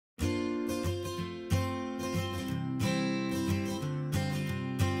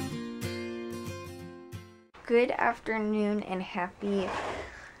good afternoon and happy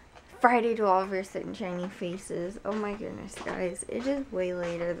Friday to all of your sunshiny faces. Oh my goodness, guys, it is way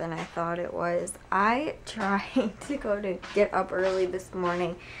later than I thought it was. I tried to get up early this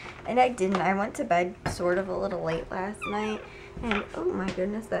morning and I didn't. I went to bed sort of a little late last night and oh my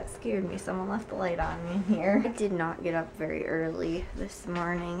goodness, that scared me. Someone left the light on in here. I did not get up very early this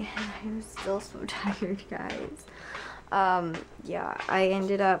morning and I'm still so tired, guys. Yeah, I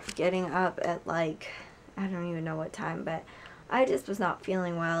ended up getting up at like, I don't even know what time, but I just was not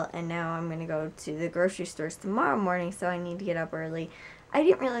feeling well, and now I'm going to go to the grocery stores tomorrow morning, so I need to get up early. I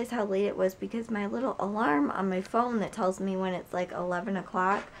didn't realize how late it was because my little alarm on my phone that tells me when it's like 11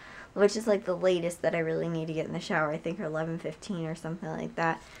 o'clock, which is like the latest that I really need to get in the shower, I think, or 11:15 or something like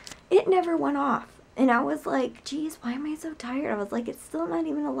that, it never went off. And I was like, geez, why am I so tired? I was like, it's still not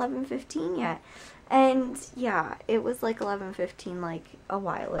even 11:15 yet. And yeah, it was like 11:15 like a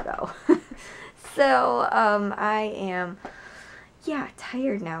while ago. So, I am, yeah,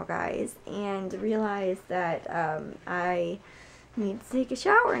 tired now, guys, and realize that, I need to take a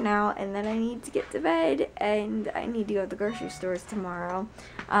shower now, and then I need to get to bed, and I need to go to the grocery stores tomorrow.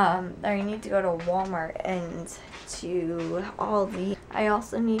 I need to go to Walmart and to Aldi. I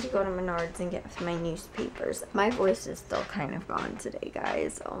also need to go to Menards and get my newspapers. My voice is still kind of gone today,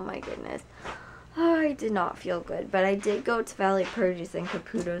 guys. Oh my goodness. Oh, I did not feel good, but I did go to Valley Produce and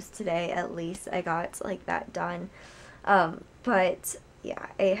Caputo's today. At least I got like that done. But yeah,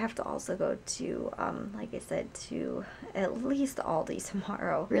 I have to also go to, like I said, to at least Aldi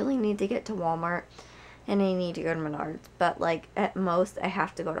tomorrow. Really need to get to Walmart, and I need to go to Menards. But like at most, I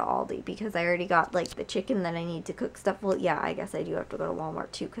have to go to Aldi because I already got like the chicken that I need to cook stuff. Well, yeah, I guess I do have to go to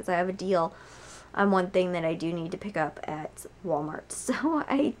Walmart too because I have a deal on one thing that I do need to pick up at Walmart. So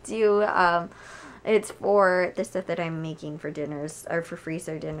I do, it's for the stuff that I'm making for dinners, or for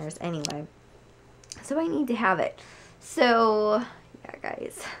freezer dinners anyway. So I need to have it. So, yeah,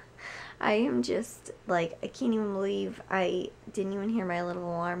 guys, I am just, like, I can't even believe I didn't even hear my little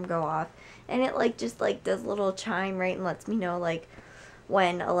alarm go off. And it, like, just, like, does a little chime, right, and lets me know, like,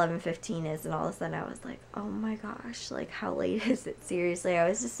 when 11:15 is, and all of a sudden I was like, oh my gosh, like, how late is it? Seriously, I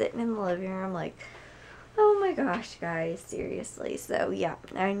was just sitting in the living room, like, oh my gosh, guys, seriously. So, yeah,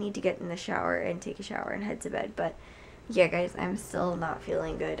 I need to get in the shower and take a shower and head to bed. But, yeah, guys, I'm still not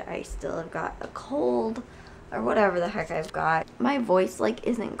feeling good. I still have got a cold, or whatever the heck I've got. My voice, like,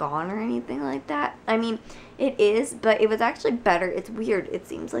 isn't gone or anything like that. I mean, it is, but it was actually better. It's weird. It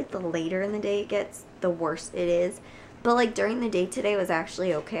seems like the later in the day it gets, the worse it is. But, like, during the day today was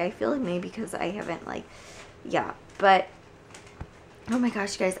actually okay. I feel like maybe because I haven't, like, yeah. But, oh my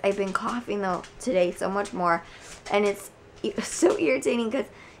gosh, guys, I've been coughing, though, today so much more. And it's so irritating because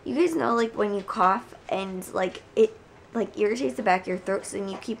you guys know, like, when you cough and, like, it like irritates the back of your throat, so then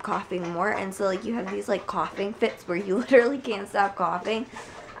you keep coughing more, and so like you have these like coughing fits where you literally can't stop coughing.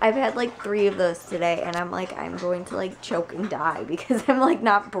 I've had like 3 of those today, and I'm like, I'm going to like choke and die because I'm like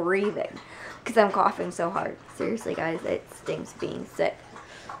not breathing because I'm coughing so hard. Seriously, guys, it stinks being sick.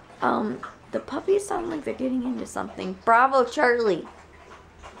 The puppies sound like they're getting into something. Bravo, Charlie.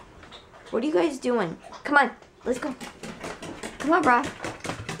 What are you guys doing? Come on, let's go. Come on, brah.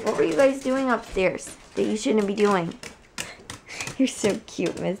 What were you guys doing upstairs that you shouldn't be doing? You're so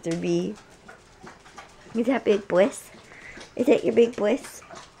cute, Mr. B. Is that Big Bliss? Is that your Big Bliss?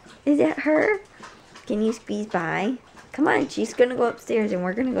 Is that her? Can you squeeze by? Come on, she's gonna go upstairs and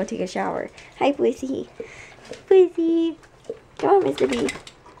we're gonna go take a shower. Hi, Blissy. Blissy. Come on, Mr. B.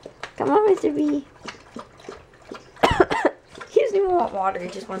 Come on, Mr. B. He doesn't even want water, he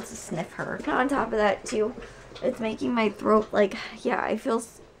just wants to sniff her. On top of that, too, it's making my throat, like, yeah, I feel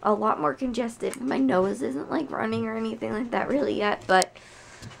a lot more congested. My nose isn't like running or anything like that really yet, but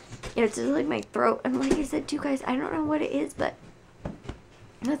it's just like my throat. And like I said too, guys, I don't know what it is, but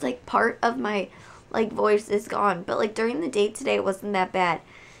it's like part of my like voice is gone. But like during the day today, it wasn't that bad,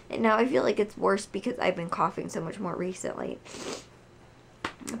 and now I feel like it's worse because I've been coughing so much more recently.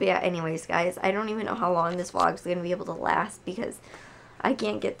 But yeah, anyways, guys, I don't even know how long this vlog is gonna be able to last because I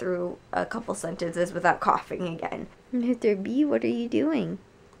can't get through a couple sentences without coughing again. Mr. B, what are you doing?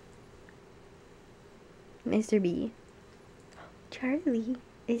 Mr. B. Charlie,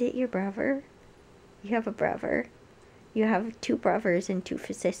 is it your brother? You have a brother. You have 2 brothers and 2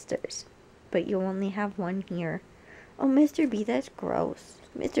 sisters, but you only have 1 here. Oh, Mr. B, that's gross.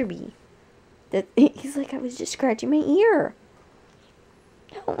 Mr. B. He's like, I was just scratching my ear.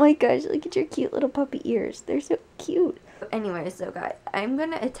 Oh my gosh, look at your cute little puppy ears. They're so cute. Anyways, so guys, I'm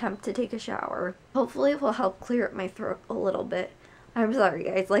gonna attempt to take a shower. Hopefully it will help clear up my throat a little bit. I'm sorry,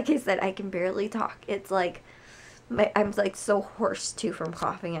 guys. Like I said, I can barely talk. It's like I'm like so hoarse too from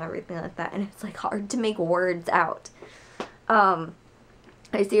coughing and everything like that, and it's like hard to make words out.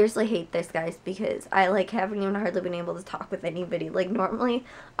 I seriously hate this, guys, because I like haven't even hardly been able to talk with anybody. Like normally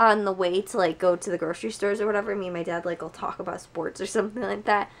on the way to like go to the grocery stores or whatever, me and my dad like will talk about sports or something like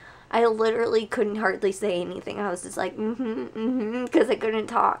that. I literally couldn't hardly say anything. I was just like because I couldn't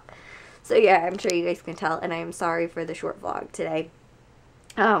talk. So yeah, I'm sure you guys can tell, and I am sorry for the short vlog today.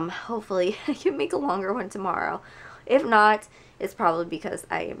 Hopefully I can make a longer one tomorrow. If not, it's probably because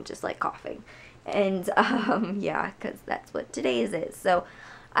I am just like coughing. And yeah, because that's what today's is. So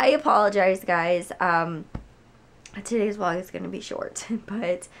I apologize, guys. Today's vlog is going to be short,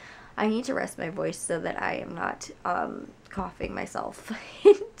 but I need to rest my voice so that I am not coughing myself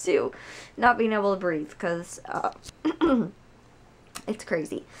into not being able to breathe, because it's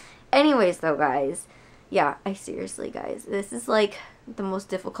crazy. Anyways, though, guys, yeah, I seriously, guys, this is like the most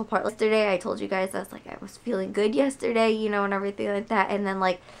difficult part. Yesterday I told you guys I was like, I was feeling good yesterday, you know, and everything like that, and then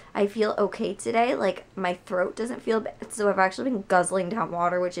like I feel okay today. Like my throat doesn't feel bad, so I've actually been guzzling down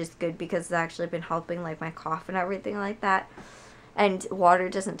water, which is good because it's actually been helping like my cough and everything like that. And water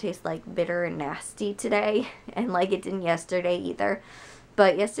doesn't taste like bitter and nasty today, and like it didn't yesterday either.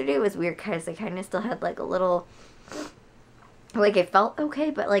 But yesterday was weird because I kind of still had like a little, like it felt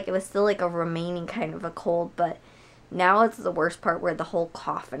okay, but like it was still like a remaining kind of a cold. But now it's the worst part where the whole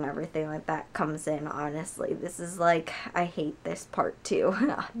cough and everything like that comes in, honestly. This is like, I hate this part too.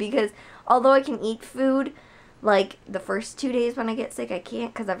 Because although I can eat food, like the first 2 days when I get sick, I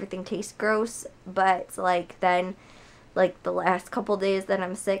can't because everything tastes gross. But like then, like the last couple days that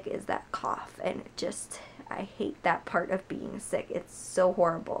I'm sick is that cough. And it just, I hate that part of being sick. It's so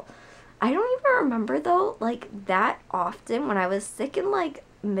horrible. I don't even remember though, like that often when I was sick in like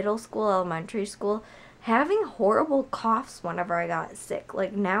middle school, elementary school, having horrible coughs whenever I got sick.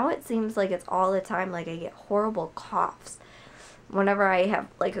 Like now it seems like it's all the time, like I get horrible coughs whenever I have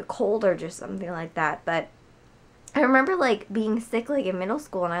like a cold or just something like that. But I remember like being sick like in middle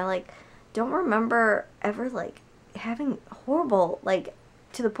school, and I like don't remember ever like having horrible, like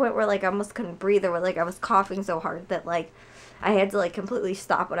to the point where like I almost couldn't breathe, or like I was coughing so hard that like I had to like completely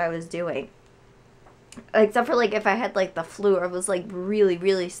stop what I was doing. Except for like if I had like the flu or was like really,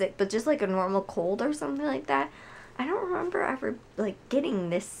 really sick, but just like a normal cold or something like that. I don't remember ever like getting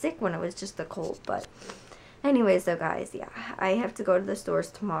this sick when it was just the cold. But anyways, though, guys, yeah, I have to go to the stores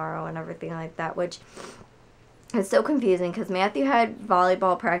tomorrow and everything like that, which is so confusing because Matthew had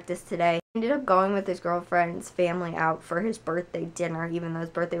volleyball practice today. He ended up going with his girlfriend's family out for his birthday dinner, even though his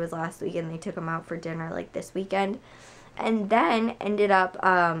birthday was last week, and they took him out for dinner like this weekend. And then ended up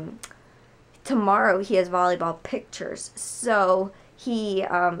tomorrow he has volleyball pictures, so he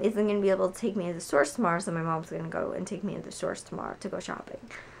isn't going to be able to take me to the stores tomorrow, so my mom's going to go and take me to the stores tomorrow to go shopping.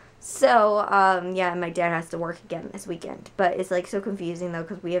 So yeah, my dad has to work again this weekend, but it's like so confusing though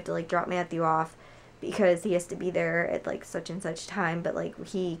because we have to like drop Matthew off because he has to be there at like such and such time, but like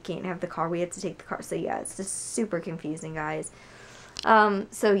he can't have the car, we have to take the car. So yeah, it's just super confusing, guys.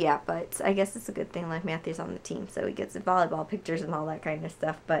 So yeah, but I guess it's a good thing like Matthew's on the team, so he gets the volleyball pictures and all that kind of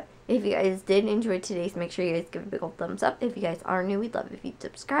stuff. But if you guys did enjoy today's, make sure you guys give a big old thumbs up. If you guys are new, we'd love if you'd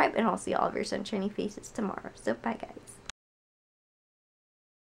subscribe, and I'll see all of your sunshiny faces tomorrow. So bye, guys.